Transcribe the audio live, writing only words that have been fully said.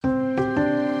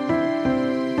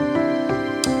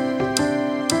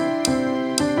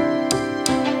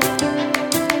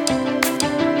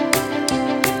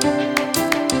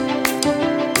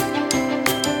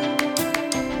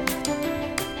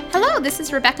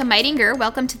is Rebecca Meitinger.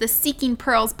 Welcome to the Seeking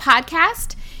Pearls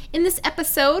podcast. In this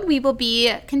episode, we will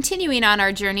be continuing on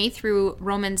our journey through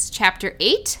Romans chapter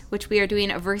 8, which we are doing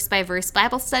a verse-by-verse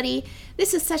Bible study.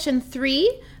 This is session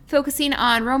 3, focusing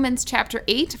on Romans chapter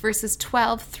 8, verses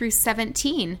 12 through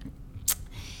 17.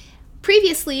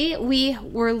 Previously, we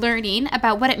were learning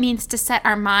about what it means to set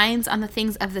our minds on the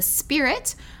things of the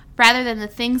Spirit rather than the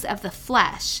things of the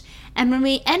flesh. And when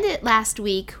we ended last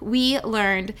week, we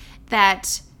learned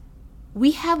that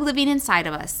we have living inside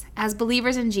of us, as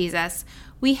believers in Jesus,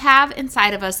 we have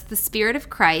inside of us the Spirit of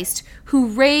Christ who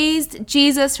raised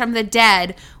Jesus from the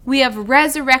dead. We have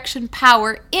resurrection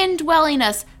power indwelling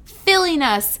us, filling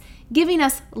us, giving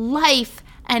us life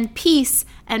and peace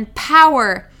and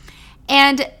power.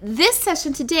 And this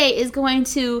session today is going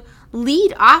to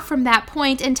lead off from that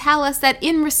point and tell us that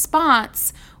in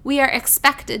response, we are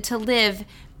expected to live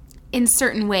in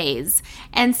certain ways.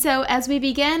 And so as we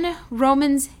begin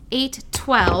Romans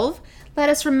 8:12, let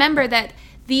us remember that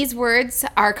these words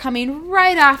are coming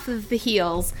right off of the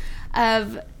heels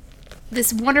of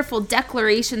this wonderful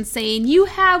declaration saying, "You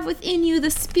have within you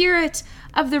the Spirit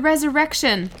of the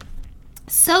resurrection."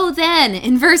 So then,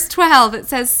 in verse 12, it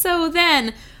says, "So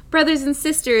then, brothers and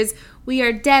sisters, we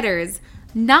are debtors,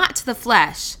 not to the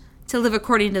flesh, to live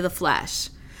according to the flesh."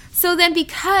 So then,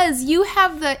 because you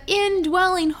have the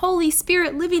indwelling Holy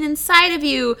Spirit living inside of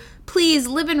you, please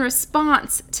live in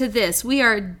response to this. We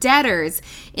are debtors.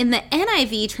 In the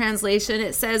NIV translation,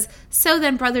 it says, "So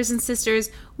then, brothers and sisters,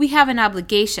 we have an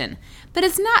obligation." But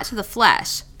it's not to the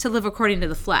flesh, to live according to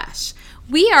the flesh.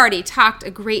 We already talked a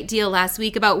great deal last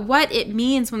week about what it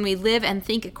means when we live and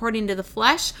think according to the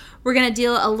flesh. We're going to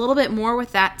deal a little bit more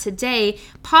with that today.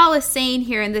 Paul is saying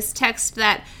here in this text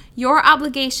that your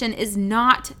obligation is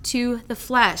not to the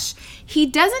flesh. He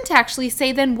doesn't actually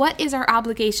say then what is our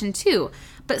obligation to,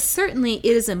 but certainly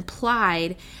it is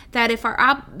implied that if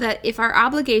our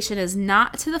obligation is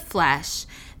not to the flesh,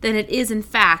 then it is in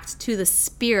fact to the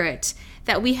Spirit,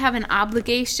 that we have an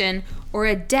obligation or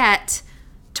a debt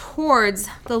towards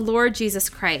the Lord Jesus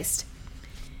Christ.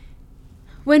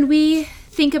 When we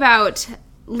think about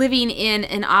living in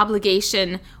an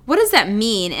obligation, what does that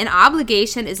mean? An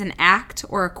obligation is an act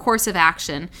or a course of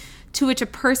action to which a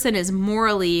person is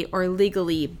morally or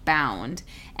legally bound.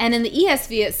 And in the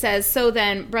ESV it says, "So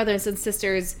then, brothers and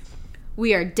sisters,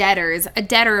 we are debtors." A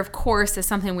debtor, of course, is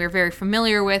something we're very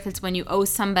familiar with. It's when you owe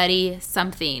somebody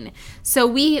something. So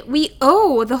we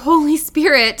owe the Holy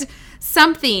Spirit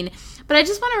something. But I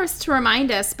just want us to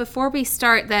remind us before we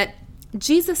start that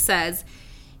Jesus says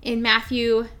in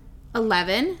Matthew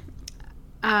 11,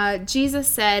 Jesus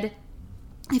said,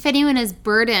 "If anyone is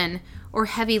burdened or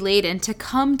heavy laden, to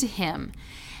come to him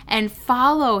and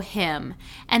follow him."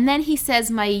 And then he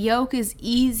says, "My yoke is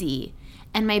easy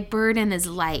and my burden is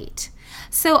light."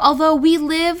 So although we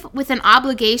live with an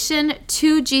obligation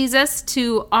to Jesus,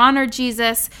 to honor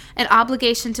Jesus, an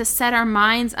obligation to set our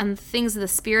minds on the things of the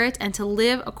Spirit and to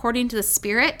live according to the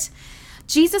Spirit,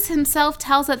 Jesus himself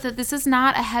tells us that this is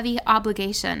not a heavy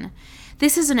obligation.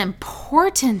 This is an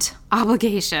important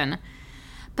obligation,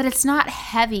 but it's not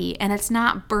heavy and it's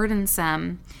not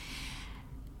burdensome.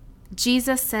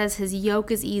 Jesus says his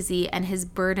yoke is easy and his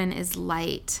burden is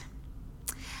light.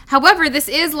 However, this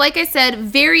is, like I said,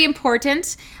 very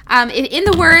important. In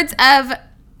the words of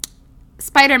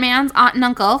Spider-Man's aunt and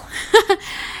uncle,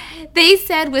 they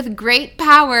said, "With great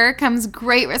power comes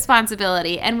great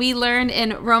responsibility." And we learned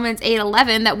in Romans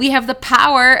 8:11 that we have the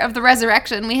power of the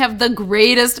resurrection. We have the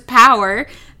greatest power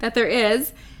that there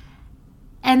is.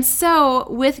 And so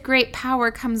with great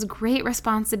power comes great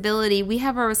responsibility. We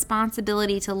have a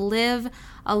responsibility to live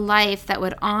a life that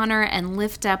would honor and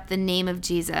lift up the name of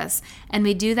Jesus. And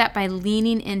we do that by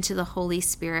leaning into the Holy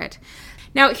Spirit.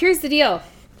 Now, here's the deal.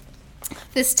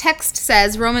 This text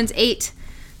says, Romans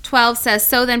 8:12 says,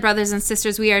 "So then, brothers and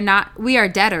sisters, we are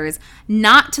debtors,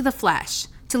 not to the flesh,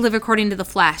 to live according to the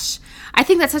flesh." I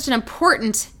think that's such an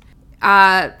important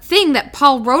thing that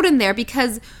Paul wrote in there,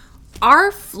 because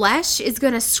our flesh is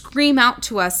going to scream out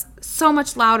to us so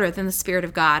much louder than the Spirit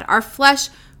of God. Our flesh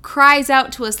cries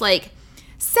out to us like,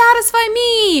 "Satisfy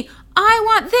me, I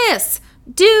want this,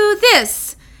 do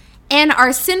this." And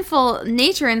our sinful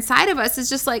nature inside of us is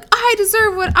just like, "I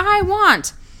deserve what I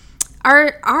want."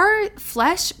 Our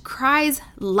flesh cries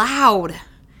loud,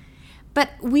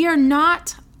 but we are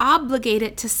not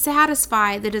obligated to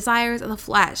satisfy the desires of the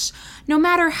flesh. No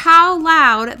matter how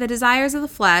loud the desires of the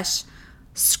flesh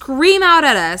scream out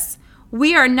at us,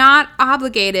 we are not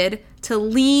obligated to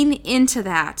lean into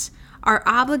that. Our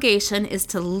obligation is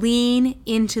to lean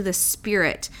into the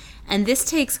Spirit. And this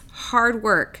takes hard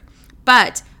work.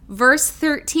 But verse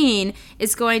 13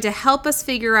 is going to help us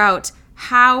figure out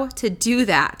how to do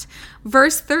that.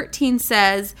 Verse 13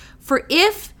 says, "For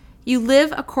if you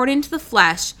live according to the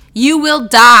flesh, you will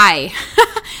die."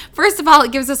 First of all,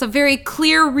 it gives us a very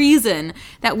clear reason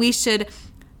that we should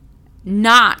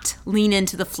not lean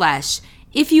into the flesh.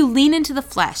 If you lean into the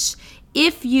flesh,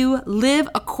 if you live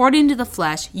according to the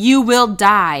flesh, you will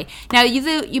die. Now,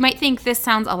 you might think this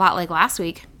sounds a lot like last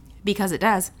week, because it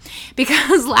does.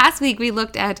 Because last week we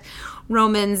looked at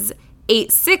Romans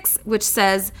 8:6, which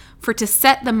says, "For to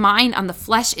set the mind on the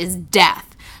flesh is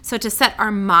death." So to set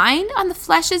our mind on the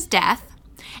flesh is death,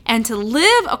 and to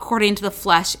live according to the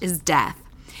flesh is death.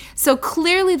 So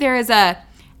clearly there is a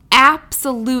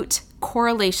absolute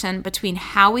correlation between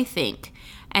how we think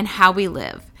and how we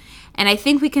live. And I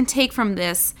think we can take from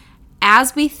this,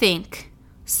 as we think,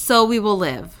 so we will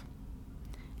live.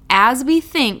 As we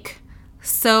think,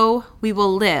 so we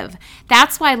will live.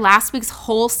 That's why last week's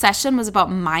whole session was about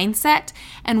mindset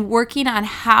and working on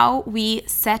how we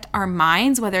set our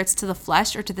minds, whether it's to the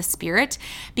flesh or to the spirit,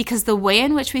 because the way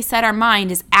in which we set our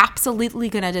mind is absolutely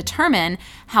going to determine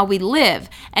how we live.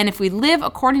 And if we live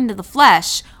according to the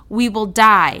flesh, we will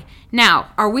die. Now,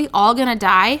 are we all going to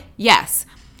die? Yes.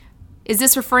 Is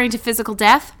this referring to physical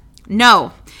death?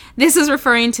 No. This is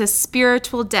referring to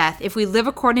spiritual death. If we live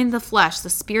according to the flesh, the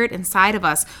spirit inside of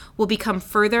us will become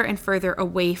further and further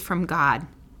away from God.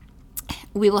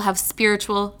 We will have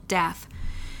spiritual death.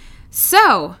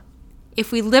 So,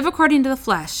 if we live according to the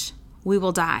flesh, we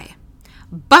will die.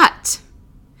 But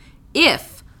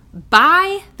if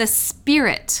by the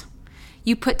Spirit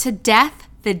you put to death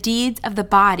the deeds of the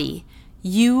body,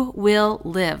 you will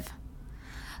live.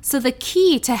 So the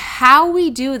key to how we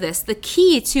do this, the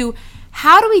key to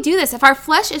how do we do this? If our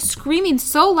flesh is screaming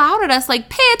so loud at us, like,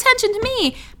 pay attention to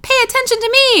me, pay attention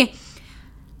to me,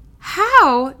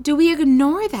 how do we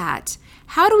ignore that?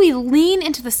 How do we lean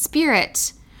into the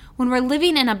Spirit when we're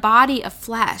living in a body of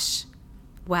flesh?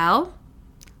 Well,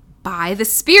 by the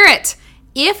Spirit.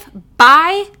 If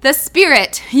by the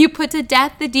Spirit you put to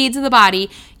death the deeds of the body,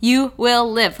 you will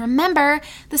live. Remember,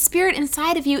 the Spirit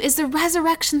inside of you is the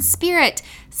resurrection Spirit.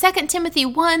 2 Timothy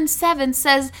 1:7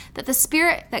 says that the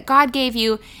Spirit that God gave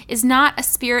you is not a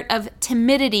spirit of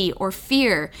timidity or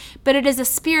fear, but it is a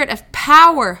spirit of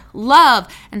power, love,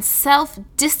 and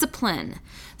self-discipline.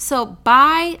 So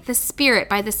by the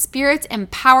Spirit's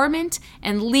empowerment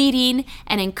and leading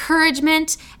and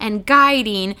encouragement and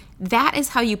guiding, that is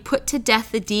how you put to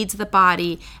death the deeds of the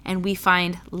body, and we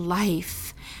find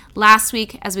life. Last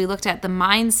week, as we looked at the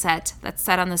mindset that's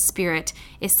set on the Spirit,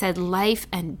 it said life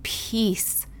and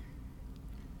peace.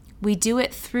 We do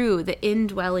it through the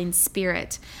indwelling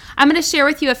Spirit. I'm going to share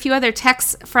with you a few other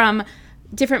texts from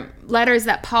different letters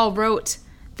that Paul wrote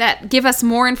that give us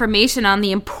more information on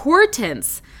the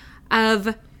importance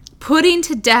of putting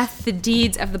to death the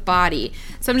deeds of the body.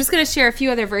 So I'm just going to share a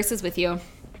few other verses with you.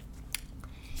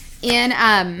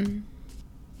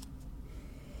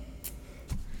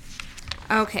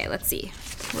 Okay, let's see.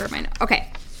 Where am I now?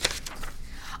 Okay.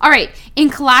 All right. In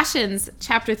Colossians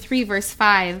chapter 3, verse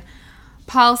 5,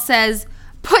 Paul says,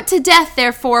 "Put to death,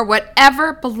 therefore,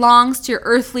 whatever belongs to your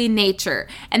earthly nature."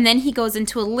 And then he goes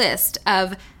into a list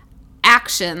of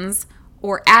actions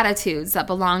or attitudes that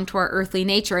belong to our earthly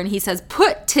nature. And he says,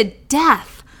 put to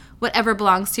death whatever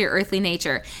belongs to your earthly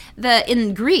nature.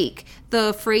 In Greek,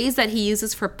 the phrase that he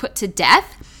uses for put to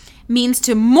death means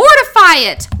to mortify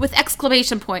it with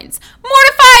exclamation points.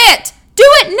 Mortify it! Do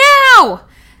it now!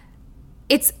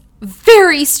 It's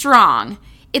very strong.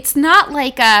 It's not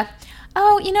like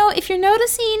if you're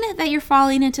noticing that you're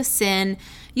falling into sin,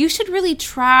 you should really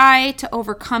try to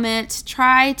overcome it,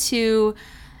 try to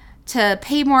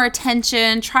pay more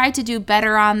attention, try to do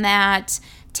better on that,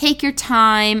 take your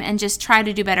time, and just try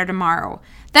to do better tomorrow.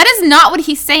 That is not what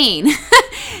he's saying.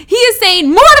 He is saying,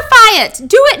 mortify it.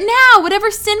 Do it now. Whatever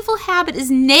sinful habit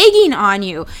is nagging on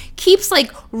you, keeps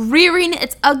rearing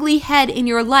its ugly head in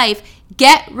your life,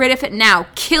 get rid of it now.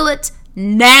 Kill it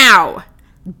now.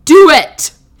 Do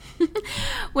it.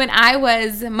 When I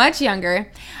was much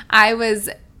younger, I was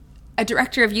a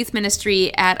director of youth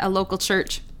ministry at a local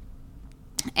church.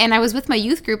 And I was with my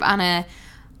youth group on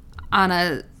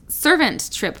a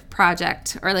servant trip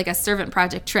project, or a servant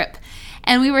project trip.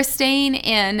 And we were staying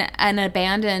in an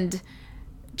abandoned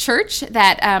church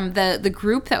that the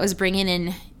group that was bringing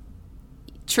in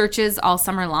churches all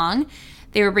summer long,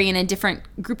 they were bringing in different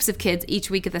groups of kids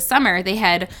each week of the summer. They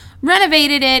had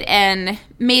renovated it and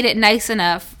made it nice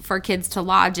enough for kids to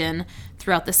lodge in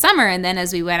throughout the summer. And then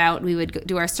as we went out, we would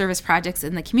do our service projects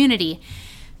in the community.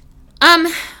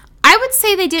 I would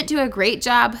say they didn't do a great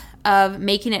job of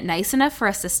making it nice enough for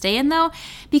us to stay in, though,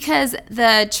 because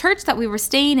the church that we were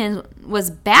staying in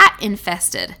was bat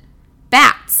infested.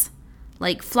 bats,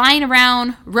 like flying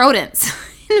around, rodents,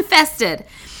 infested.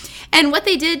 And what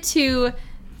they did to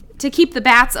keep the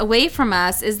bats away from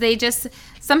us is they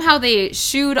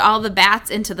shooed all the bats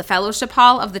into the fellowship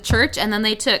hall of the church, and then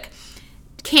they took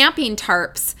camping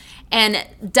tarps and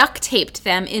duct taped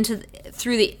them in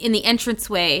the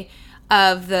entranceway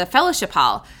of the fellowship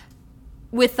hall,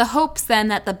 with the hopes then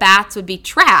that the bats would be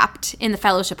trapped in the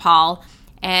fellowship hall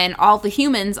and all the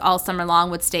humans all summer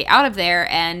long would stay out of there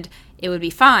and it would be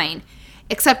fine.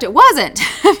 Except it wasn't,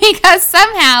 because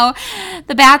somehow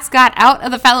the bats got out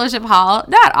of the fellowship hall,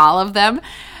 not all of them,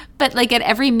 but like at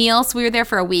every meal. So we were there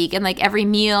for a week, and like every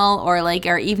meal or like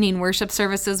our evening worship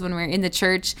services when we were in the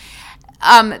church,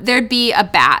 there'd be a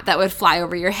bat that would fly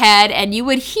over your head, and you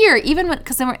would hear, even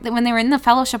because when they were in the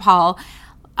fellowship hall,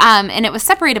 and it was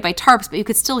separated by tarps, but you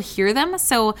could still hear them.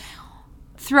 So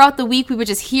throughout the week, we would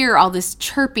just hear all this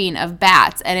chirping of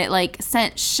bats, and it like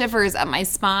sent shivers up my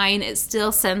spine. It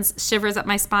still sends shivers up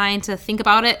my spine to think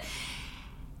about it.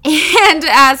 And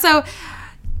so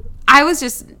I was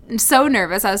just so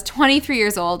nervous. I was 23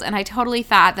 years old, and I totally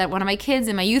thought that one of my kids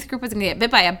in my youth group was going to get bit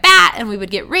by a bat, and we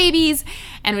would get rabies,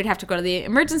 and we'd have to go to the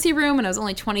emergency room, and I was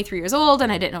only 23 years old,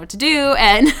 and I didn't know what to do,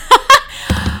 and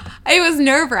it was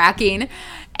nerve-wracking,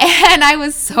 and I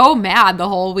was so mad the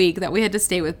whole week that we had to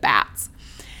stay with bats.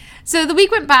 So the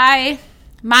week went by.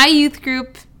 My youth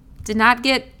group did not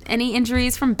get any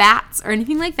injuries from bats or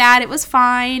anything like that. It was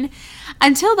fine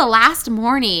until the last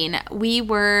morning.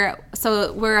 Where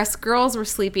us girls were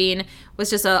sleeping was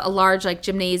just a large like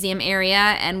gymnasium area,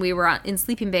 and we were in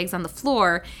sleeping bags on the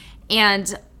floor.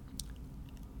 And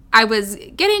I was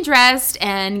getting dressed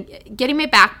and getting my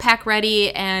backpack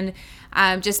ready, and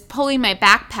just pulling my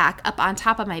backpack up on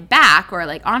top of my back, or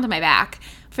like onto my back,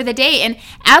 for the day. And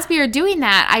as we were doing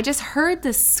that, I just heard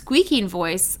this squeaking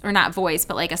voice, or not voice,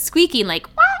 but like a squeaking, like,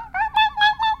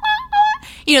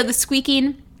 the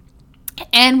squeaking.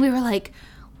 And we were like,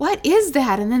 what is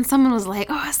that? And then someone was like,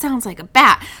 oh, it sounds like a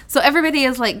bat. So everybody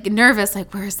is like nervous,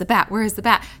 like, where's the bat? Where's the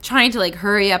bat? Trying to like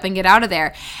hurry up and get out of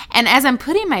there. And as I'm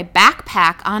putting my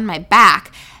backpack on my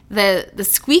back, the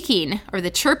squeaking or the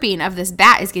chirping of this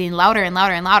bat is getting louder and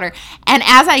louder and louder. And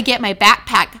as I get my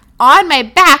backpack on my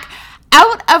back,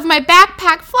 out of my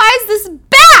backpack flies this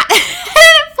bat, and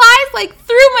it flies like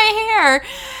through my hair,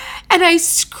 and I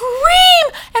scream,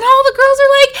 and all the girls are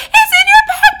like, it's in your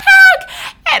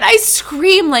backpack, and I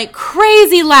scream like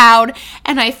crazy loud,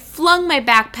 and I flung my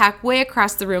backpack way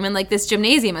across the room, and like this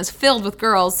gymnasium is filled with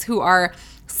girls who are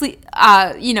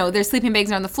their sleeping bags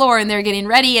are on the floor, and they're getting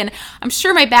ready, and I'm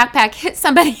sure my backpack hit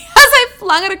somebody as I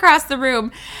flung it across the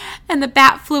room, and the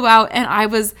bat flew out, and I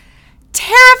was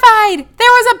terrified.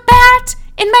 There was a bat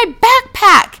in my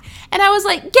backpack, and I was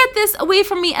like, get this away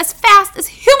from me as fast as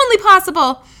humanly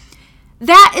possible.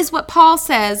 That is what Paul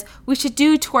says we should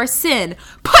do to our sin.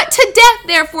 Put to death,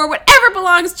 therefore, whatever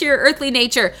belongs to your earthly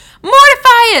nature.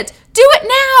 Mortify it. Do it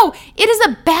now. It is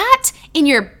a bat in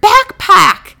your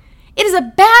backpack. It is a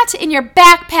bat in your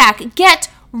backpack. Get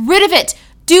rid of it.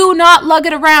 Do not lug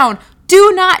it around.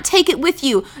 Do not take it with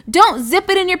you. Don't zip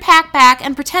it in your backpack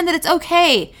and pretend that it's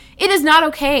okay. It is not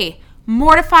okay.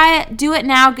 Mortify it. Do it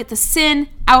now. Get the sin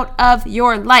out of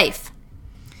your life.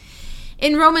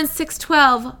 In Romans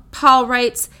 6:12, Paul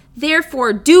writes,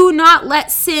 therefore, do not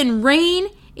let sin reign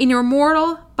in your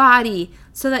mortal body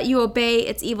so that you obey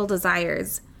its evil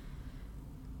desires.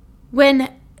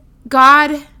 When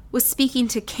God was speaking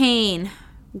to Cain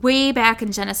way back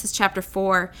in Genesis chapter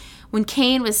 4, when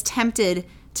Cain was tempted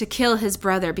to kill his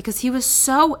brother because he was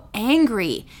so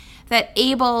angry that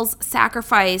Abel's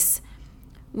sacrifice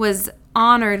was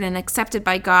honored and accepted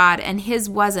by God and his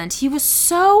wasn't. He was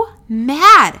so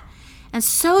mad and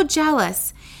so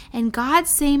jealous. And God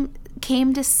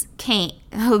came to Cain.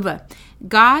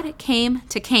 God came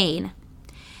to Cain,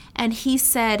 and he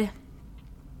said,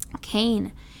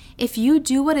 Cain, if you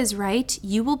do what is right,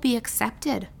 you will be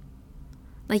accepted.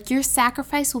 Like, your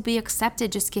sacrifice will be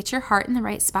accepted. Just get your heart in the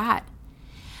right spot.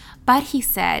 But he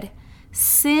said,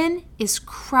 sin is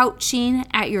crouching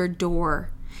at your door,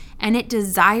 and it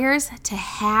desires to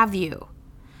have you,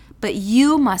 but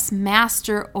you must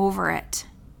master over it.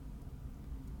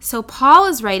 So Paul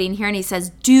is writing here, and he says,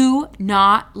 do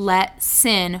not let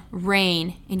sin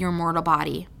reign in your mortal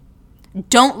body.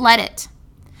 Don't let it.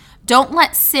 Don't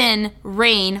let sin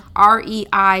reign,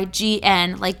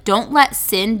 R-E-I-G-N. Like, don't let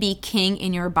sin be king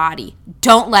in your body.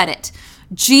 Don't let it.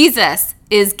 Jesus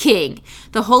is king.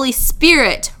 The Holy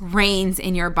Spirit reigns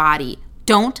in your body.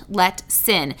 Don't let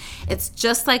sin. It's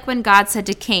just like when God said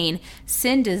to Cain,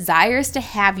 sin desires to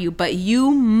have you, but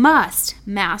you must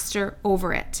master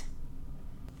over it.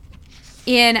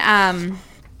 In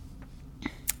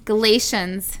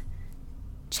Galatians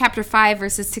chapter 5,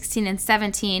 verses 16 and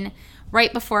 17,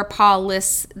 right before Paul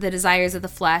lists the desires of the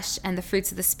flesh and the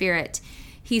fruits of the Spirit,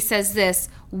 he says this: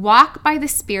 walk by the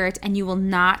Spirit and you will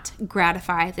not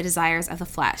gratify the desires of the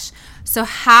flesh. So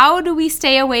how do we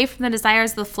stay away from the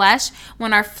desires of the flesh?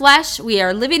 When our flesh, we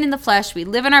are living in the flesh, we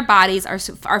live in our bodies,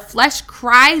 our flesh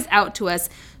cries out to us,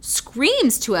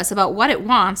 screams to us about what it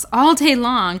wants all day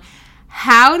long.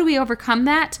 How do we overcome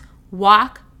that?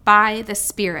 Walk by the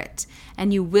Spirit,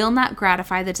 and you will not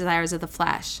gratify the desires of the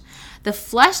flesh. The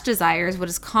flesh desires what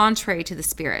is contrary to the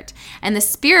Spirit, and the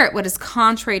Spirit what is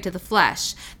contrary to the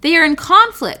flesh. They are in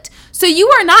conflict, so you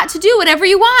are not to do whatever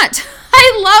you want.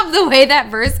 I love the way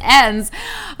that verse ends.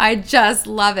 I just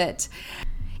love it.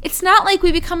 It's not like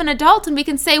we become an adult and we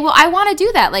can say, well, I want to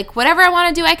do that. Like, whatever I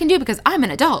want to do, I can do because I'm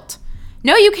an adult.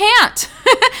 No, you can't.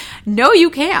 No, you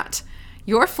can't.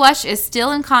 Your flesh is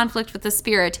still in conflict with the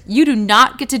Spirit. You do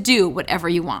not get to do whatever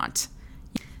you want.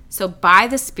 So by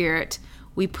the Spirit,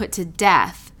 we put to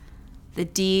death the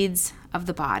deeds of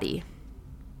the body.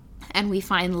 And we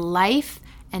find life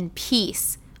and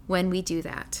peace when we do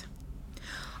that.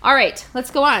 All right,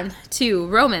 let's go on to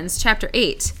Romans chapter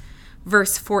 8,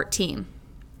 verse 14.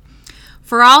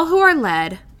 For all who are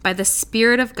led by the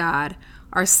Spirit of God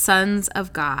are sons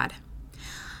of God.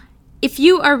 If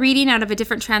you are reading out of a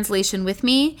different translation with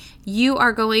me, you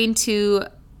are going to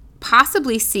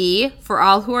possibly see, for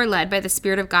all who are led by the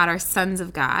Spirit of God are sons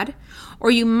of God. Or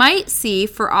you might see,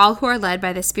 for all who are led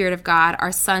by the Spirit of God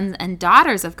are sons and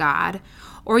daughters of God.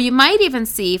 Or you might even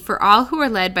see, for all who are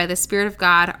led by the Spirit of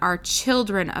God are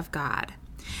children of God.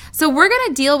 So we're going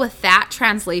to deal with that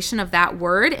translation of that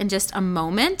word in just a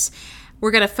moment.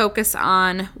 We're going to focus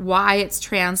on why it's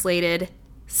translated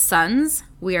sons.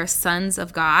 We are sons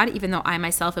of God, even though I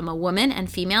myself am a woman and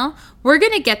female. We're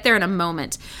going to get there in a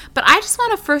moment. But I just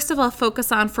want to first of all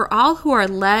focus on for all who are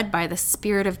led by the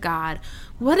Spirit of God.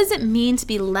 What does it mean to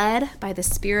be led by the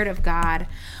Spirit of God?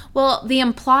 Well, the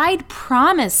implied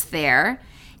promise there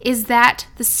is that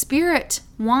the Spirit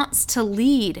wants to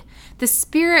lead. The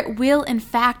Spirit will, in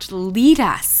fact, lead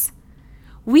us.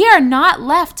 We are not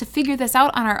left to figure this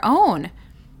out on our own.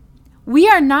 We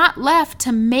are not left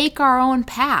to make our own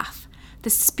path. The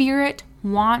Spirit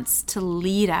wants to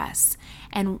lead us,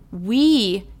 and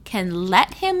we can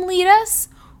let Him lead us,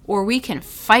 or we can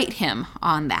fight Him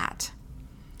on that.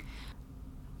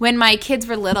 When my kids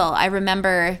were little, I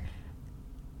remember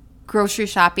grocery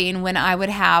shopping when I would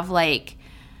have when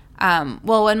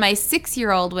my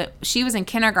 6-year-old, she was in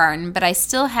kindergarten, but I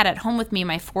still had at home with me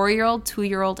my 4-year-old,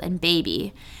 2-year-old, and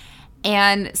baby.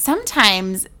 And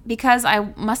sometimes, because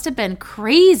I must have been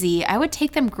crazy, I would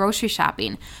take them grocery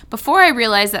shopping before I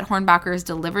realized that Hornbacher's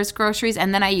delivers groceries,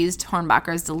 and then I used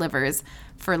Hornbacher's delivers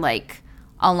for like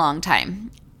a long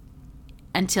time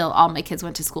until all my kids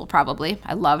went to school, probably.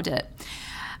 I loved it.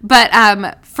 But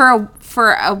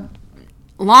for a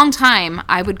long time,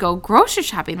 I would go grocery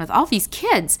shopping with all these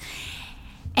kids.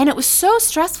 And it was so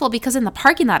stressful because in the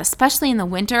parking lot, especially in the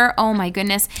winter, oh my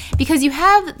goodness, because you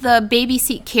have the baby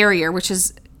seat carrier, which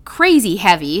is crazy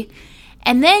heavy,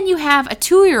 and then you have a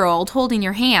 2-year-old holding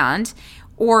your hand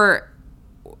or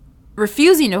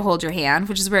refusing to hold your hand,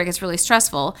 which is where it gets really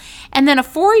stressful, and then a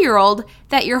 4-year-old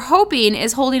that you're hoping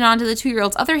is holding on to the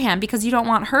 2-year-old's other hand because you don't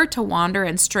want her to wander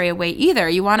and stray away either.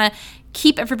 You want to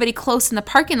keep everybody close in the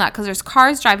parking lot because there's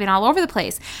cars driving all over the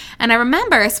place. And I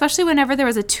remember, especially whenever there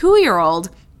was a 2-year-olds,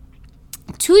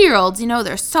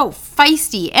 they're so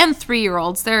feisty, and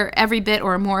 3-year-olds, they're every bit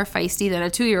or more feisty than a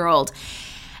 2-year-old.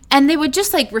 And they would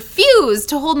just refuse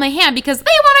to hold my hand because they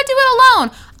want to do it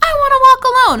alone. I want to walk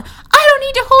alone. I don't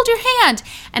need to hold your hand.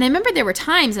 And I remember there were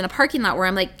times in a parking lot where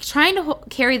I'm trying to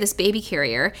carry this baby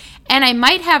carrier, and I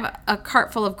might have a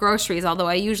cart full of groceries, although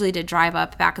I usually did drive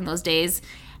up back in those days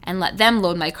and let them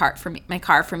load my car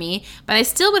for me, but I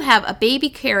still would have a baby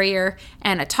carrier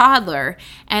and a toddler.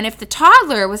 And if the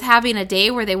toddler was having a day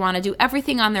where they want to do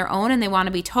everything on their own and they want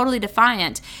to be totally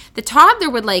defiant, the toddler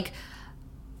would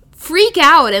freak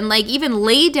out and even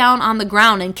lay down on the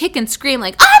ground and kick and scream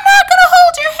I'm not gonna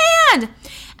hold your hand.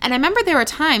 And I remember there were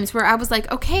times where I was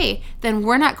okay, then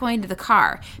we're not going to the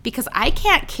car because I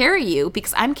can't carry you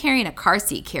because I'm carrying a car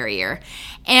seat carrier.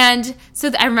 And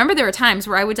so I remember there were times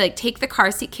where I would take the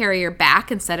car seat carrier back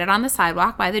and set it on the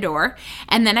sidewalk by the door.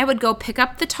 And then I would go pick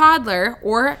up the toddler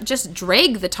or just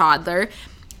drag the toddler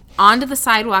onto the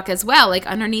sidewalk as well,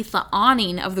 underneath the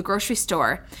awning of the grocery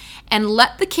store, and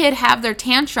let the kid have their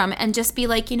tantrum and just be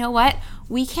you know what?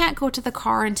 We can't go to the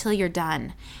car until you're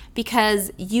done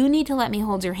because you need to let me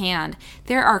hold your hand.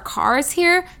 There are cars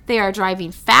here. They are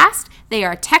driving fast. They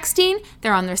are texting,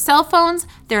 they're on their cell phones,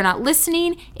 they're not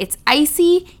listening, it's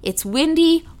icy, it's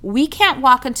windy. We can't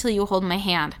walk until you hold my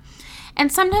hand. And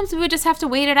sometimes we would just have to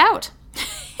wait it out.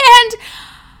 And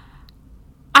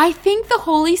I think the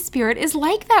Holy Spirit is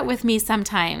like that with me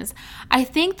sometimes. I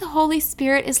think the Holy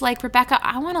Spirit is like, Rebecca,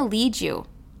 I want to lead you.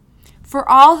 For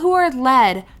all who are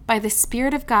led by the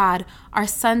Spirit of God are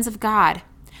sons of God.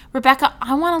 Rebecca,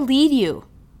 I want to lead you.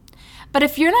 But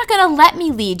if you're not going to let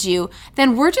me lead you,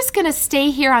 then we're just going to stay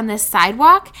here on this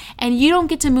sidewalk and you don't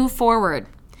get to move forward.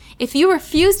 If you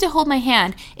refuse to hold my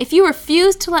hand, if you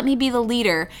refuse to let me be the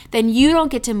leader, then you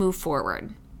don't get to move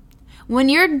forward. When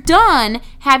you're done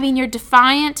having your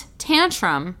defiant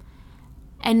tantrum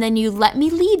and then you let me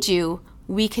lead you,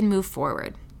 we can move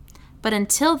forward. But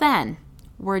until then,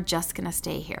 we're just going to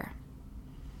stay here.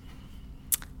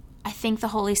 I think the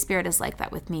Holy Spirit is like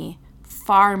that with me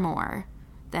far more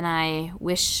than I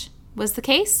wish was the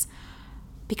case,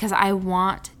 because I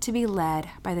want to be led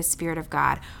by the Spirit of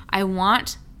God. I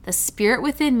want the Spirit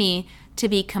within me to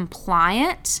be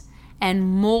compliant and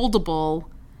moldable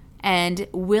and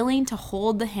willing to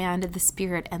hold the hand of the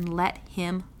Spirit and let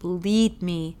Him lead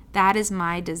me. That is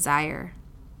my desire.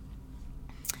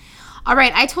 All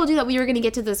right, I told you that we were going to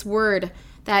get to this word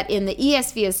that in the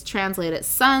ESV is translated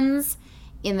sons,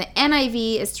 in the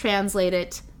NIV is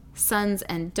translated sons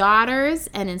and daughters,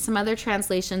 and in some other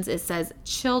translations it says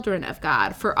children of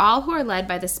God. For all who are led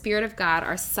by the Spirit of God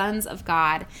are sons of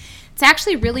God. It's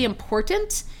actually really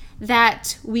important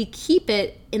that we keep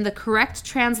it in the correct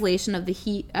translation of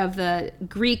the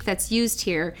Greek that's used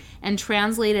here and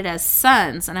translate it as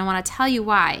sons, and I want to tell you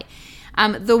why.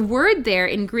 The word there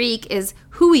in Greek is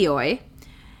huioi,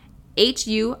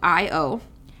 Huio,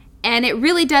 and it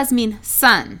really does mean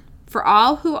son. For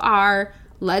all who are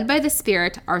led by the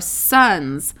Spirit are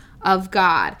sons of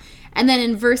God. And then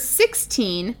in verse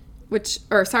 15, which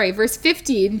we're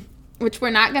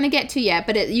not going to get to yet,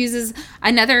 but it uses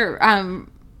another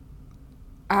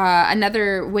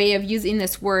way of using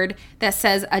this word that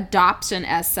says adoption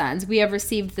as sons. We have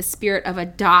received the spirit of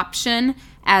adoption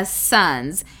as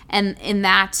sons. And in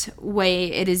that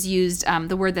way it is used,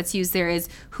 the word that's used there is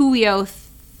huiothesis.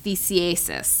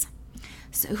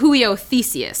 So,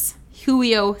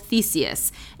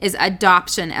 huiothesis is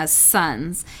adoption as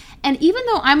sons. And even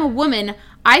though I'm a woman,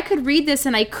 I could read this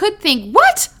and I could think,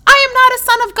 what? I am not a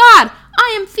son of God.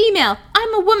 I am female.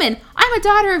 I'm a woman. I'm a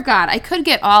daughter of God. I could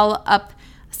get all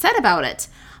upset about it.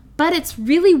 But it's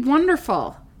really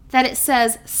wonderful that it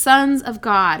says sons of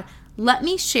God. Let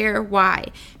me share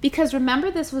why. Because remember,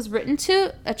 this was written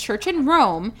to a church in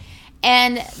Rome,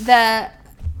 and the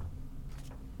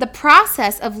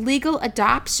process of legal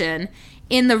adoption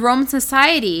in the Roman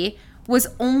society was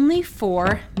only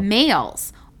for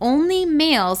males. Only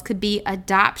males could be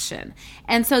adoption.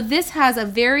 And so this has a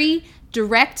very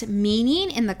direct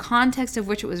meaning in the context of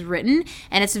which it was written,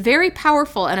 and it's very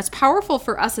powerful, and it's powerful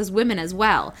for us as women as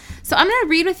well. So I'm going to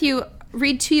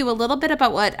read to you a little bit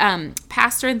about what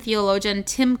pastor and theologian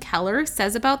Tim Keller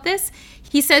says about this.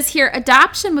 He says here,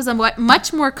 adoption was a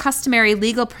much more customary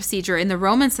legal procedure in the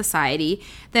Roman society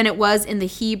than it was in the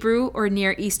Hebrew or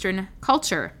Near Eastern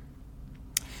culture.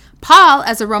 Paul,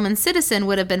 as a Roman citizen,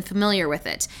 would have been familiar with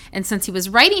it, and since he was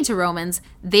writing to Romans,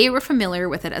 they were familiar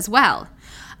with it as well.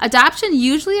 Adoption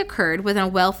usually occurred when a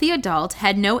wealthy adult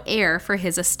had no heir for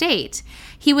his estate.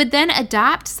 He would then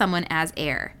adopt someone as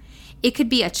heir. It could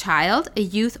be a child, a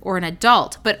youth, or an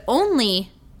adult, but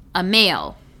only a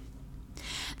male.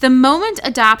 The moment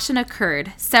adoption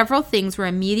occurred, several things were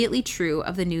immediately true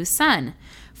of the new son.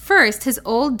 First, his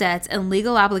old debts and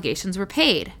legal obligations were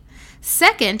paid.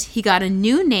 Second, he got a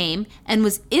new name and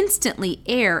was instantly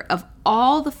heir of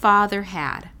all the father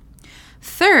had.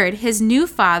 Third, his new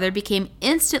father became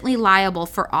instantly liable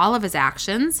for all of his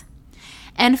actions.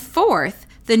 And fourth,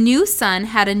 the new son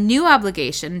had a new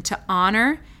obligation to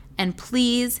honor and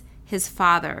please his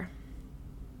father.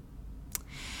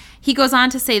 He goes on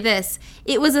to say this: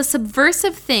 it was a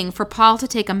subversive thing for Paul to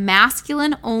take a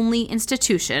masculine-only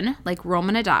institution, like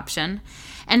Roman adoption,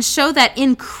 and show that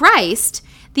in Christ,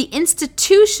 the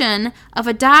institution of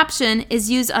adoption is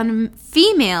used on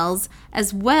females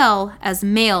as well as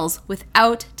males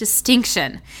without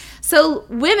distinction. So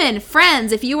women,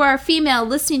 friends, if you are a female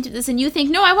listening to this and you think,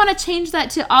 no, I want to change that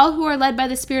to all who are led by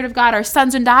the Spirit of God are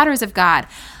sons and daughters of God,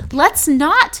 let's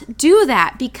not do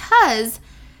that, because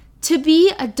to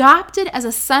be adopted as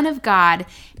a son of God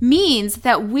means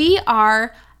that we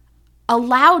are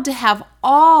allowed to have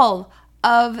all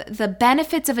of the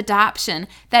benefits of adoption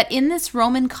that in this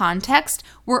Roman context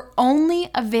were only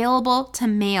available to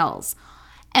males.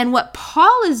 And what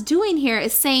Paul is doing here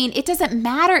is saying it doesn't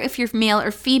matter if you're male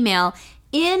or female.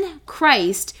 In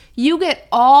Christ, you get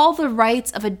all the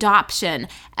rights of adoption,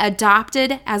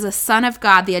 adopted as a son of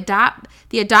God, the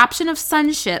adoption of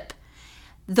sonship.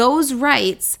 Those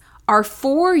rights are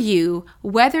for you,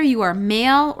 whether you are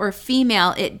male or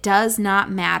female, it does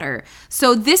not matter.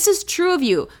 So this is true of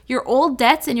you. Your old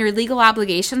debts and your legal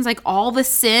obligations, like all the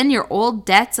sin, your old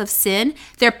debts of sin,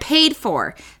 they're paid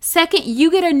for. Second, you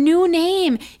get a new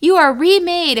name. You are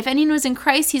remade. If anyone was in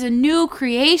Christ, he's a new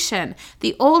creation.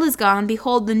 The old is gone.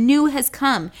 Behold, the new has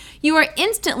come. You are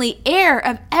instantly heir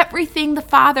of everything the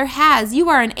Father has. You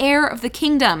are an heir of the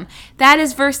kingdom. That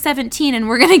is verse 17, and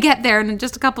we're going to get there in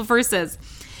just a couple verses.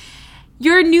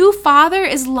 Your new father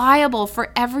is liable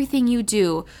for everything you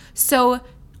do. So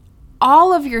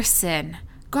all of your sin,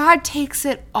 God takes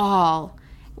it all.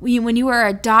 When you are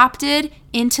adopted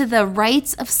into the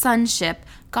rights of sonship,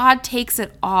 God takes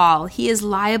it all. He is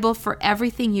liable for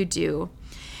everything you do.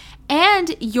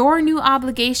 And your new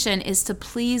obligation is to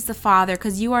please the Father,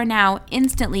 because you are now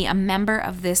instantly a member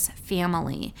of this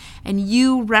family and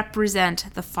you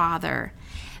represent the Father.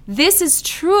 This is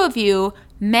true of you,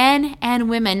 men and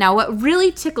women. Now, what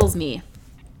really tickles me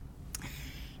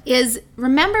is,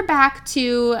 remember back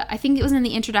to, I think it was in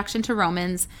the introduction to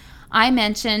Romans, I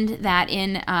mentioned that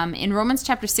in Romans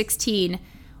chapter 16,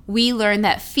 we learned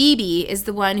that Phoebe is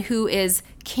the one who is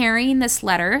carrying this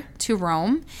letter to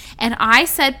Rome. And I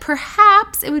said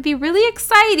perhaps it would be really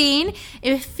exciting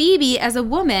if Phoebe, as a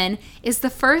woman, is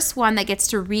the first one that gets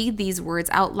to read these words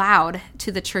out loud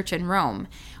to the church in Rome.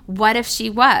 What if she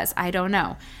was? I don't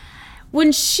know.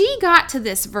 When she got to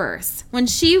this verse, when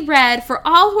she read, "For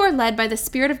all who are led by the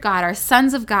Spirit of God are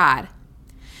sons of God,"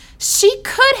 she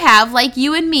could have, like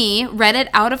you and me, read it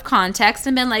out of context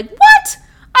and been like, "What?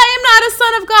 I am not a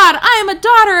son of God. I am a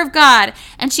daughter of God."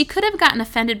 And she could have gotten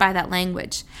offended by that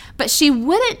language. But she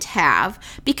wouldn't have,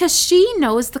 because she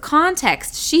knows the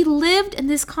context. She lived in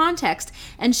this context.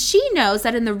 And she knows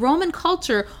that in the Roman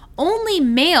culture, only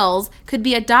males could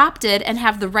be adopted and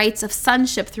have the rights of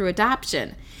sonship through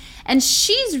adoption. And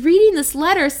she's reading this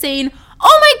letter saying,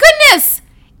 "Oh my goodness,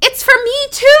 it's for me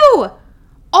too.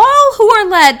 All who are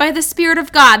led by the Spirit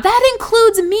of God, that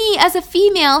includes me as a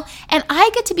female, and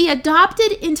I get to be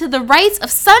adopted into the rights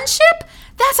of sonship?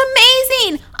 That's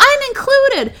amazing. I'm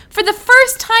included. For the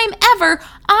first time ever,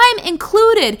 I'm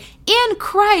included in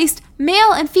Christ.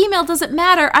 Male and female doesn't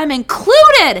matter. I'm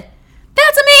included.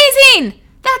 That's amazing.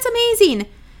 That's amazing."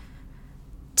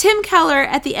 Tim Keller,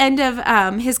 at the end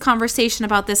of his conversation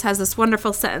about this, has this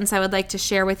wonderful sentence I would like to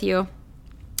share with you.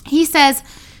 He says,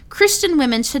 "Christian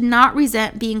women should not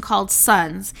resent being called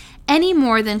sons any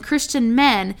more than Christian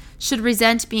men should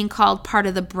resent being called part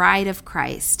of the bride of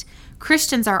Christ.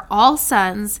 Christians are all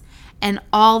sons and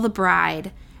all the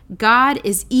bride. God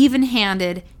is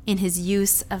even-handed in his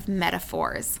use of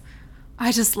metaphors."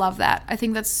 I just love that. I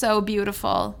think that's so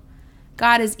beautiful.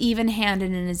 God is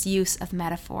even-handed in his use of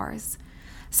metaphors.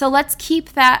 So let's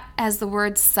keep that as the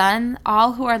word son.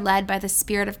 All who are led by the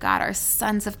Spirit of God are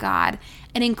sons of God.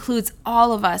 It includes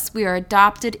all of us. We are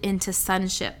adopted into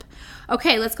sonship.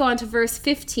 Okay, let's go on to verse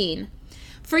 15.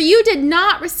 "For you did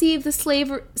not receive the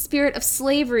spirit of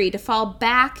slavery to fall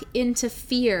back into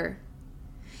fear,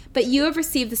 but you have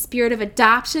received the spirit of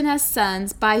adoption as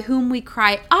sons, by whom we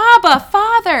cry, 'Abba,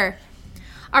 Father.'"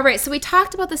 All right, so we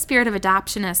talked about the spirit of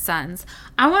adoption as sons.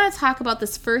 I want to talk about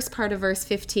this first part of verse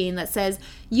 15 that says,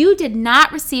 "You did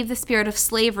not receive the spirit of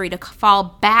slavery to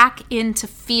fall back into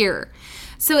fear."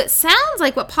 So it sounds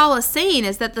like what Paul is saying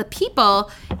is that the people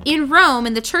in Rome,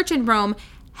 in the church in Rome,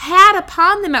 had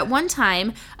upon them at one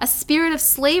time a spirit of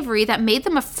slavery that made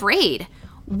them afraid.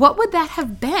 What would that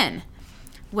have been?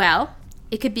 Well,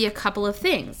 it could be a couple of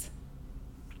things.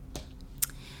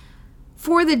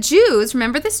 For the Jews,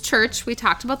 remember this church, we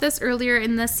talked about this earlier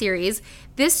in the series,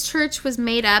 this church was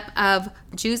made up of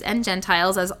Jews and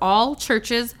Gentiles, as all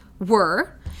churches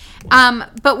were.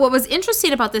 But what was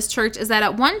interesting about this church is that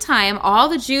at one time, all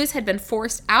the Jews had been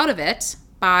forced out of it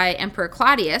by Emperor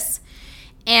Claudius.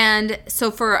 And so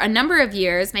for a number of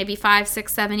years, maybe 5,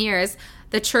 6, 7 years,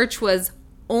 the church was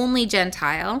only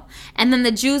Gentile. And then the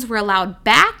Jews were allowed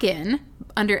back in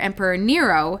under Emperor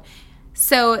Nero.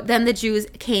 So then the Jews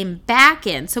came back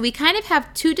in. So we kind of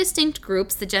have two distinct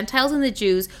groups, the Gentiles and the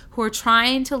Jews, who are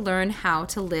trying to learn how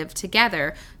to live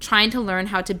together, trying to learn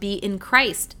how to be in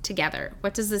Christ together.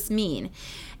 What does this mean?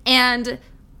 And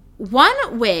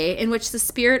one way in which the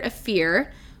spirit of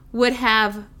fear would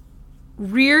have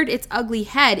reared its ugly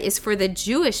head is for the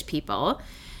Jewish people.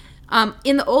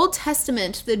 In the Old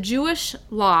Testament, the Jewish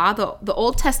law, the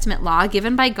Old Testament law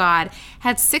given by God,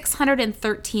 had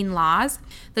 613 laws.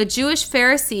 The Jewish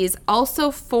Pharisees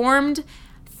also formed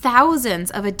thousands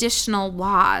of additional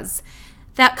laws.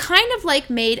 that kind of like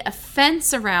made a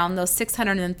fence around those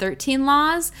 613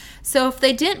 laws. So if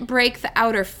they didn't break the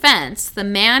outer fence, the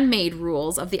man-made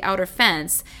rules of the outer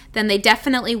fence, then they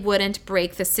definitely wouldn't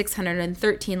break the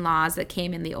 613 laws that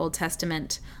came in the Old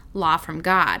Testament law from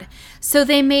God. So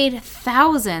they made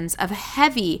thousands of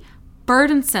heavy,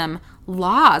 burdensome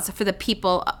laws for the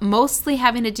people, mostly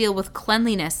having to deal with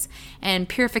cleanliness and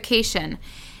purification.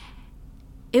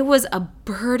 It was a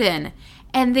burden,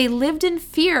 and they lived in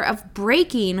fear of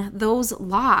breaking those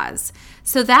laws.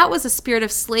 So that was a spirit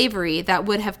of slavery that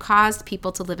would have caused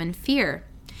people to live in fear.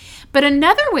 But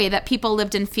another way that people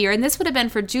lived in fear, and this would have been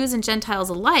for Jews and Gentiles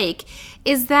alike,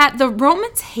 is that the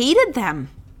Romans hated them.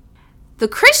 The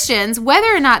Christians,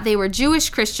 whether or not they were Jewish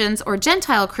Christians or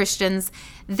Gentile Christians,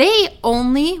 they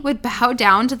only would bow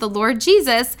down to the Lord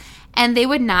Jesus, and they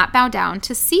would not bow down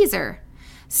to Caesar.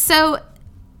 So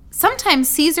sometimes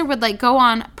Caesar would go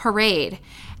on parade.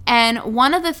 And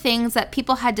one of the things that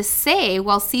people had to say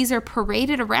while Caesar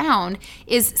paraded around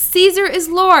is, Caesar is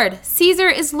Lord, Caesar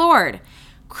is Lord.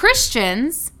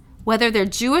 Christians, whether they're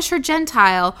Jewish or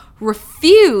Gentile,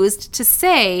 refused to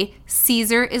say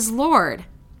Caesar is Lord.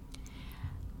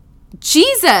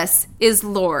 Jesus is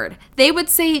Lord. They would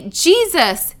say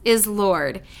Jesus is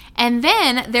Lord. And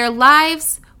then their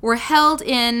lives were held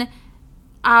in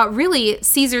really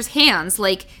Caesar's hands.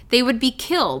 They would be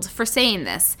killed for saying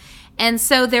this. And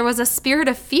so there was a spirit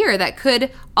of fear that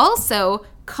could also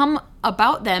come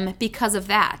about them because of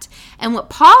that. And what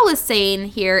Paul is saying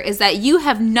here is that you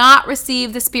have not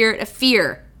received the spirit of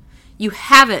fear. You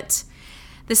haven't.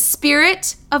 The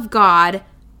Spirit of God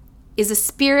is a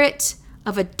spirit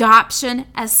of adoption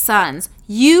as sons.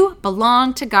 You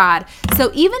belong to God.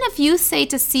 So even if you say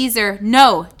to Caesar,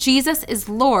 no, Jesus is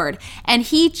Lord, and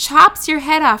he chops your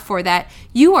head off for that,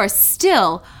 you are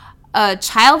still a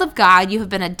child of God. You have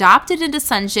been adopted into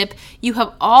sonship. You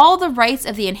have all the rights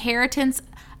of the inheritance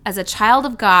as a child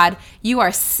of God. You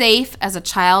are safe as a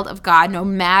child of God, no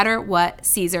matter what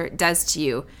Caesar does to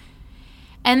you.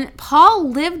 And Paul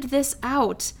lived this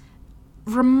out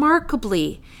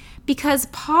remarkably, because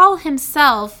Paul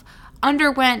himself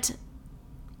underwent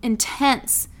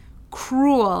intense,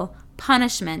 cruel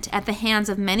punishment at the hands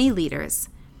of many leaders.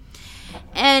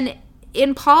 And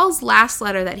in Paul's last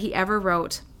letter that he ever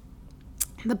wrote,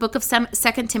 the book of 2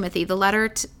 Timothy, the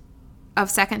letter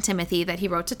of 2 Timothy that he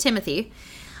wrote to Timothy,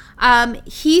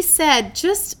 he said,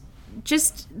 just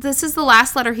this is the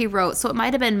last letter he wrote, so it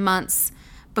might have been months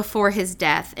before his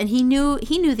death, and he knew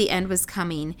the end was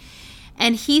coming.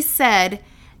 And he said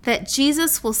that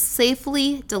Jesus will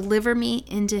safely deliver me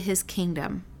into his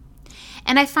kingdom.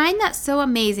 And I find that so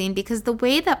amazing, because the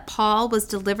way that Paul was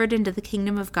delivered into the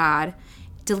kingdom of God,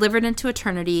 delivered into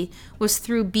eternity, was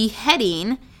through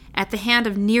beheading at the hand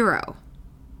of Nero.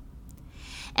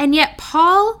 And yet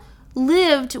Paul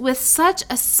lived with such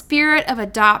a spirit of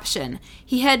adoption.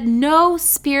 He had no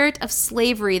spirit of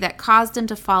slavery that caused him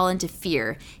to fall into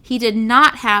fear. He did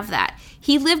not have that.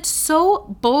 He lived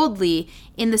so boldly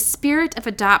in the spirit of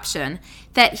adoption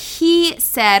that he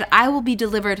said, I will be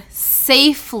delivered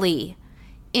safely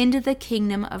into the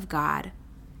kingdom of God.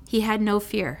 He had no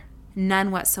fear,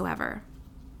 none whatsoever.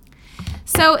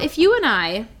 So if you and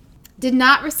I did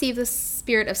not receive the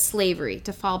spirit of slavery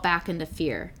to fall back into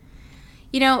fear,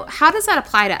 how does that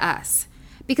apply to us?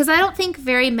 Because I don't think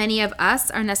very many of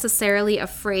us are necessarily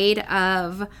afraid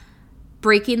of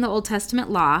breaking the Old Testament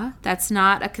law. That's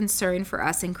not a concern for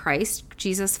us in Christ.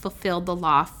 Jesus fulfilled the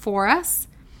law for us.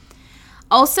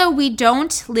 Also, we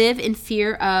don't live in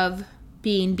fear of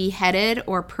being beheaded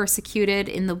or persecuted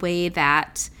in the way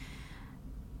that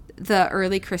the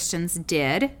early Christians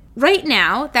did. Right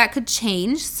now, that could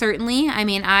change, certainly.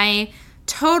 I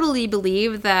totally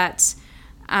believe that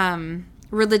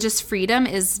religious freedom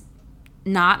is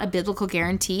not a biblical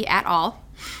guarantee at all.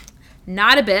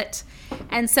 Not a bit.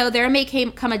 And so there may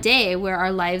come a day where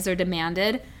our lives are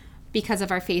demanded because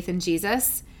of our faith in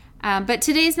Jesus. But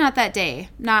today's not that day,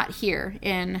 not here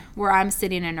in where I'm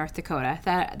sitting in North Dakota.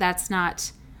 That's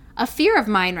not a fear of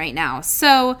mine right now.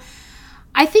 So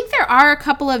I think there are a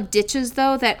couple of ditches,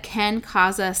 though, that can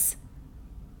cause us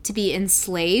to be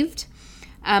enslaved.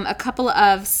 A couple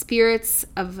of spirits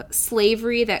of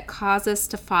slavery that cause us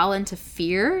to fall into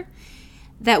fear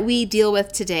that we deal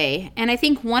with today. And I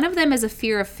think one of them is a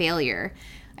fear of failure.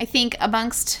 I think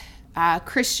amongst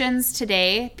Christians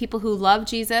today, people who love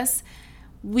Jesus,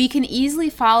 we can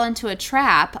easily fall into a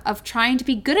trap of trying to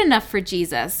be good enough for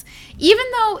Jesus. Even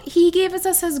though he gave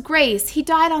us his grace, he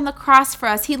died on the cross for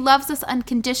us, he loves us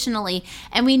unconditionally,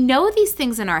 and we know these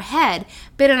things in our head,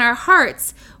 but in our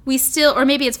hearts, we still, or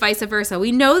maybe it's vice versa,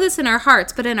 we know this in our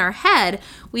hearts, but in our head,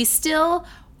 we still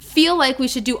feel like we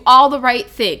should do all the right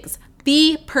things.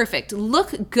 Be perfect.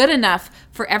 Look good enough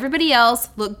for everybody else.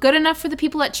 Look good enough for the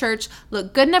people at church.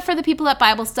 Look good enough for the people at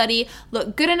Bible study.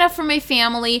 Look good enough for my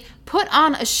family. Put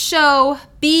on a show.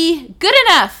 Be good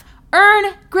enough.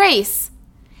 Earn grace.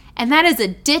 And that is a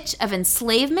ditch of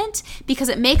enslavement because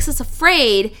it makes us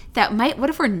afraid that what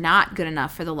if we're not good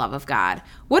enough for the love of God?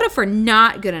 What if we're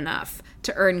not good enough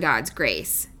to earn God's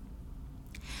grace?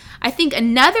 I think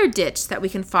another ditch that we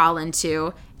can fall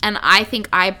into, and I think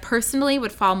I personally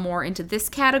would fall more into this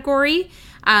category.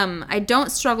 I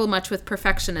don't struggle much with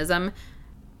perfectionism,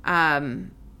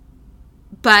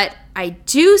 but I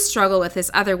do struggle with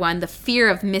this other one, the fear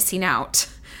of missing out.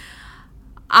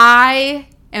 I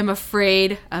am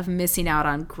afraid of missing out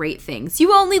on great things.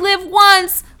 You only live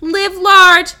once. Live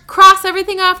large. Cross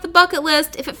everything off the bucket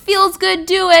list. If it feels good,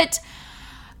 do it.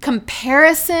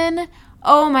 Comparison.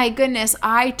 Oh my goodness,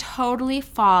 I totally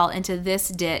fall into this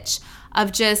ditch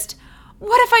of just,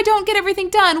 what if I don't get everything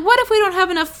done? What if we don't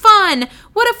have enough fun?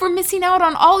 What if we're missing out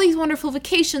on all these wonderful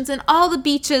vacations and all the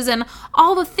beaches and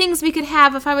all the things we could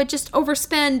have if I would just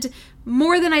overspend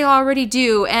more than I already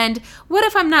do? And what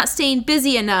if I'm not staying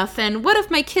busy enough? And what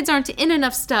if my kids aren't in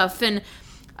enough stuff? And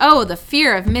oh, the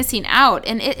fear of missing out.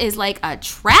 And it is like a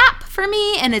trap for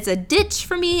me, and it's a ditch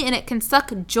for me, and it can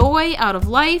suck joy out of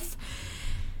life.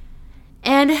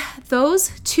 And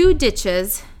those two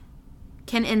ditches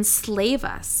can enslave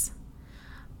us.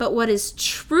 But what is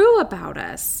true about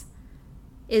us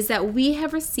is that we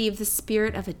have received the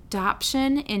spirit of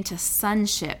adoption into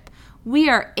sonship. We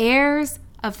are heirs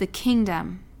of the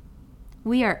kingdom.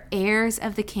 We are heirs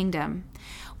of the kingdom.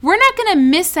 We're not going to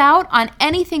miss out on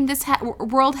anything this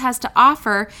world has to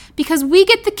offer because we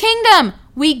get the kingdom.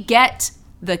 We get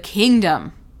the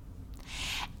kingdom.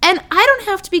 And I don't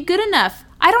have to be good enough.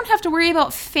 I don't have to worry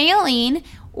about failing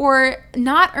or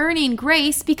not earning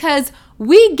grace because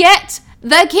we get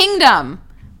the kingdom.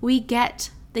 We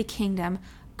get the kingdom.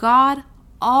 God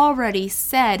already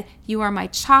said, you are my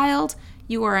child.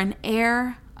 You are an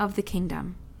heir of the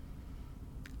kingdom.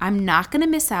 I'm not going to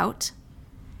miss out,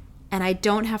 and I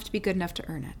don't have to be good enough to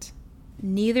earn it.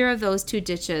 Neither of those two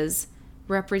ditches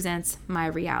represents my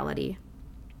reality.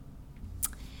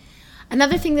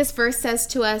 Another thing this verse says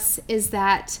to us is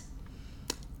that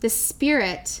the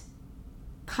Spirit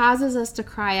causes us to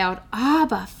cry out,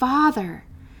 Abba, Father.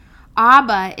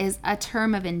 Abba is a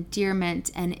term of endearment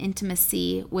and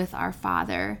intimacy with our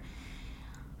Father.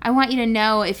 I want you to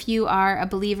know, if you are a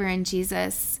believer in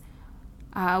Jesus,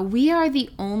 we are the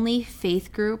only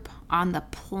faith group on the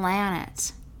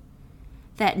planet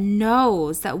that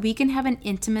knows that we can have an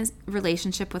intimate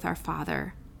relationship with our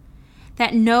Father,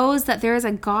 that knows that there is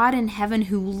a God in heaven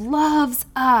who loves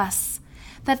us,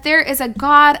 that there is a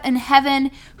God in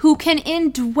heaven who can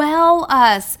indwell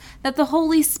us, that the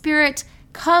Holy Spirit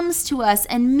comes to us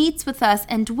and meets with us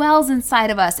and dwells inside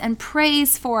of us and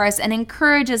prays for us and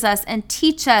encourages us and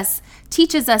teaches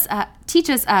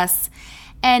us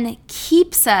and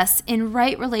keeps us in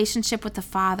right relationship with the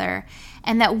Father,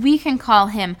 and that we can call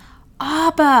him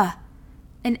Abba,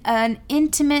 an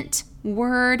intimate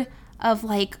word of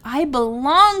like, I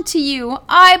belong to you.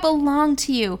 I belong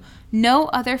to you. No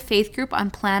other faith group on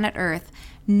planet Earth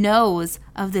knows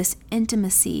of this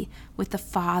intimacy with the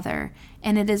Father.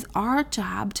 And it is our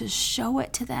job to show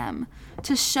it to them,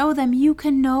 to show them you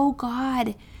can know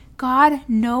God. God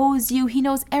knows you. He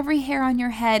knows every hair on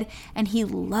your head, and he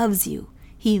loves you.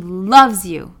 He loves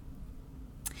you.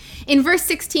 In verse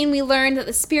 16, we learned that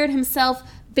the Spirit himself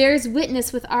bears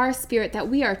witness with our spirit that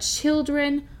we are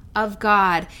children of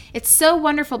God. It's so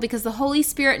wonderful because the Holy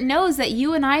Spirit knows that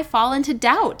you and I fall into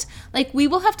doubt. Like, we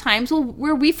will have times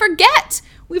where we forget.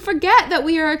 We forget that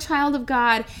we are a child of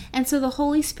God. And so the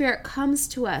Holy Spirit comes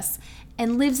to us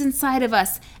and lives inside of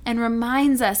us and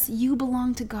reminds us, you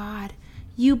belong to God.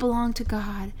 You belong to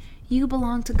God. You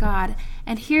belong to God.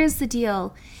 And here's the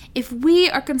deal. If we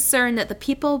are concerned that the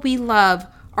people we love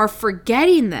are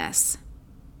forgetting this,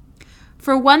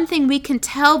 for one thing, we can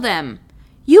tell them,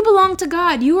 you belong to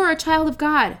God. You are a child of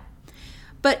God.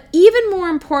 But even more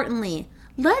importantly,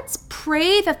 let's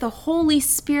pray that the Holy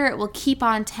Spirit will keep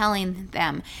on telling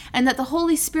them, and that the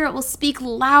Holy Spirit will speak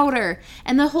louder,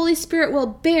 and the Holy Spirit will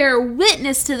bear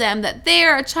witness to them that they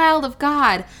are a child of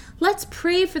God. Let's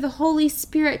pray for the Holy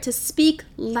Spirit to speak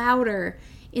louder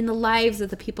in the lives of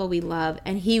the people we love,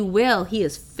 and he will. He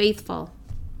is faithful.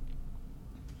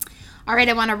 All right,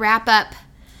 I want to wrap up.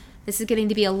 This is getting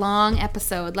to be a long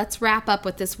episode. Let's wrap up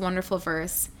with this wonderful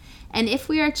verse. And if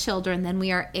we are children, then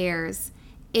we are heirs,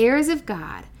 heirs of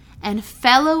God, and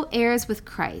fellow heirs with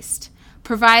Christ,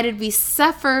 provided we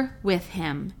suffer with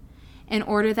him, in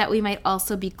order that we might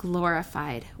also be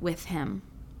glorified with him.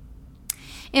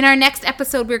 In our next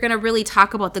episode, we're going to really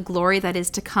talk about the glory that is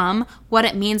to come, what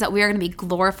it means that we are going to be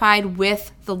glorified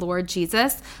with the Lord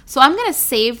Jesus. So I'm going to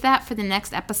save that for the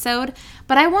next episode,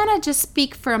 but I want to just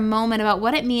speak for a moment about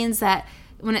what it means that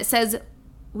when it says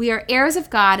we are heirs of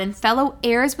God and fellow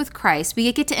heirs with Christ,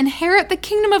 we get to inherit the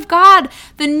kingdom of God,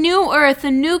 the new earth,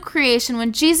 the new creation.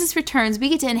 When Jesus returns, we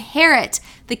get to inherit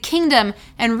the kingdom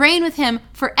and reign with him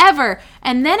forever.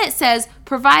 And then it says,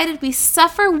 provided we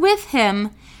suffer with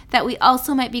him, that we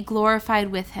also might be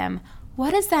glorified with him.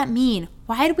 What does that mean?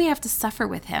 Why do we have to suffer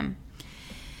with him?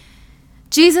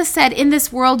 Jesus said, in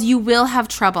this world you will have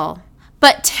trouble,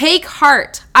 but take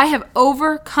heart, I have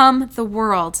overcome the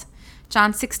world.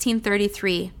 John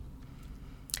 16:33.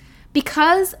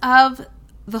 Because of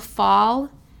the fall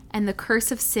and the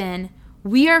curse of sin,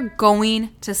 we are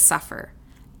going to suffer.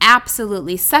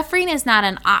 Absolutely. Suffering is not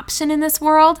an option in this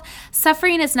world.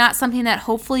 Suffering is not something that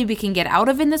hopefully we can get out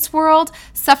of in this world.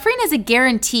 Suffering is a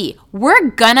guarantee.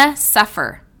 We're gonna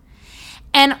suffer.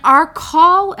 And our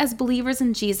call as believers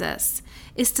in Jesus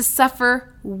is to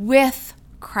suffer with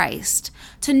Christ,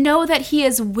 to know that he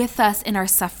is with us in our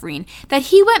suffering, that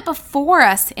he went before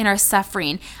us in our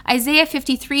suffering. Isaiah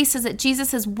 53 says that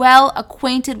Jesus is well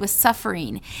acquainted with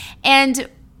suffering. And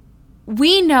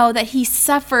we know that he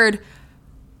suffered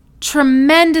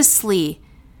tremendously,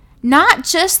 not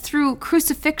just through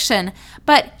crucifixion,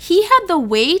 but he had the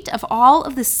weight of all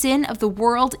of the sin of the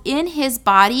world in his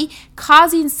body,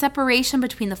 causing separation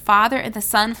between the Father and the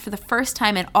Son for the first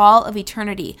time in all of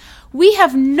eternity. We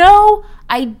have no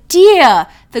idea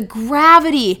the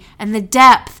gravity and the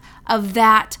depth of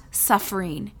that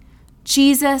suffering.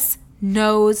 Jesus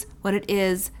knows what it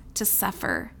is to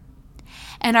suffer.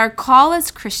 And our call as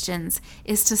Christians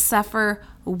is to suffer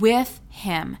with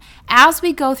him. As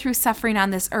we go through suffering on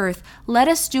this earth, let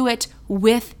us do it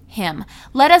with him.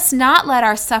 Let us not let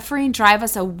our suffering drive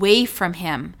us away from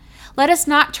him. Let us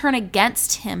not turn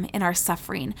against him in our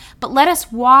suffering, but let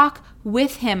us walk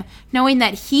with him, knowing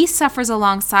that he suffers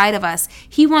alongside of us.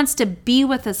 He wants to be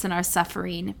with us in our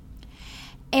suffering.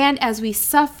 And as we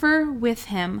suffer with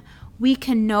him, we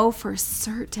can know for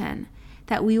certain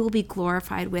that we will be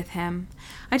glorified with him.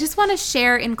 I just want to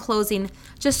share in closing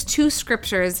just two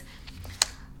scriptures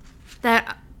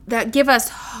that give us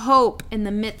hope in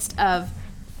the midst of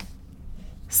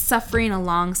suffering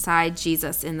alongside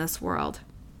Jesus in this world.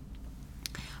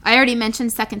 I already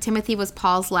mentioned 2 Timothy was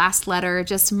Paul's last letter,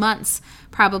 just months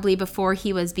probably before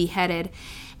he was beheaded.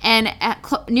 And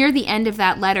near the end of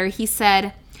that letter, he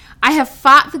said, I have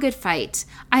fought the good fight.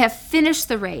 I have finished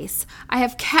the race. I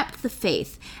have kept the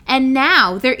faith. And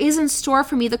now there is in store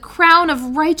for me the crown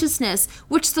of righteousness,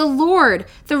 which the Lord,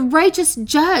 the righteous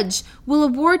judge, will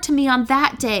award to me on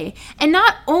that day. And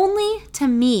not only to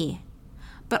me,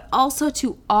 but also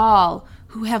to all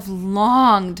who have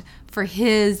longed for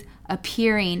his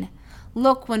appearing.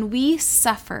 Look, when we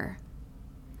suffer,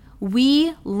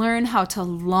 we learn how to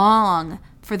long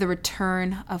for the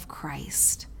return of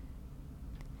Christ.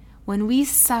 When we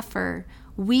suffer,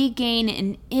 we gain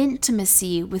an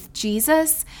intimacy with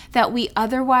Jesus that we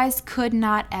otherwise could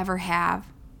not ever have.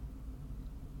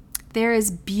 There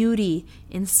is beauty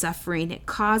in suffering. It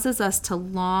causes us to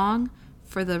long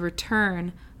for the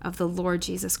return of the Lord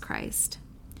Jesus Christ.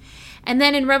 And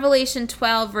then in Revelation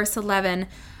 12, verse 11,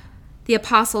 the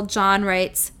Apostle John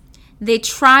writes, they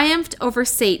triumphed over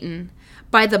Satan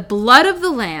by the blood of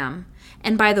the Lamb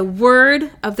and by the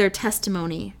word of their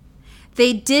testimony.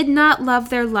 They did not love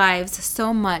their lives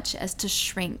so much as to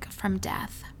shrink from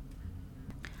death.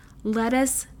 Let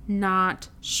us not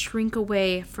shrink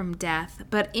away from death,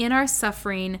 but in our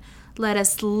suffering, let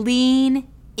us lean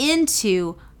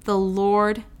into the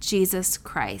Lord Jesus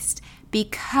Christ,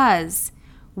 because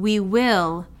we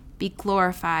will be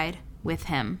glorified with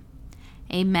him.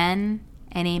 Amen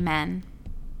and amen.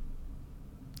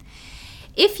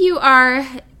 If you are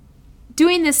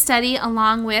doing this study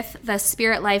along with the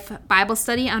Spirit Life Bible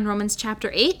study on Romans chapter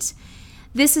 8,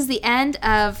 this is the end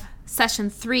of session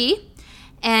 3.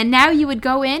 And now you would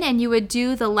go in and you would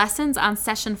do the lessons on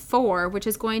session 4, which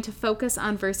is going to focus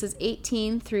on verses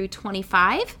 18 through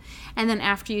 25. And then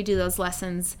after you do those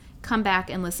lessons, come back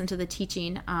and listen to the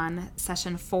teaching on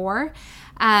session 4.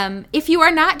 If you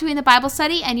are not doing the Bible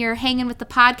study and you're hanging with the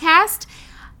podcast,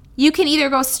 you can either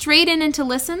go straight in to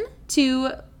listen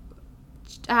to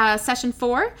session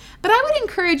 4, but I would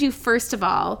encourage you first of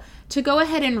all to go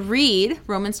ahead and read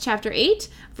Romans chapter 8,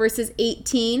 verses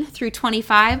 18 through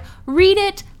 25. Read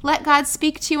it, let God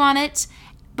speak to you on it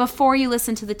before you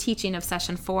listen to the teaching of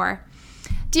session 4.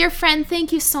 Dear friend,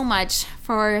 thank you so much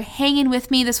for hanging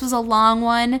with me. This was a long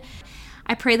one.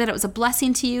 I pray that it was a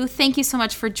blessing to you. Thank you so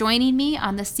much for joining me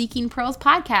on the Seeking Pearls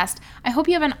podcast. I hope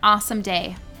you have an awesome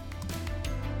day.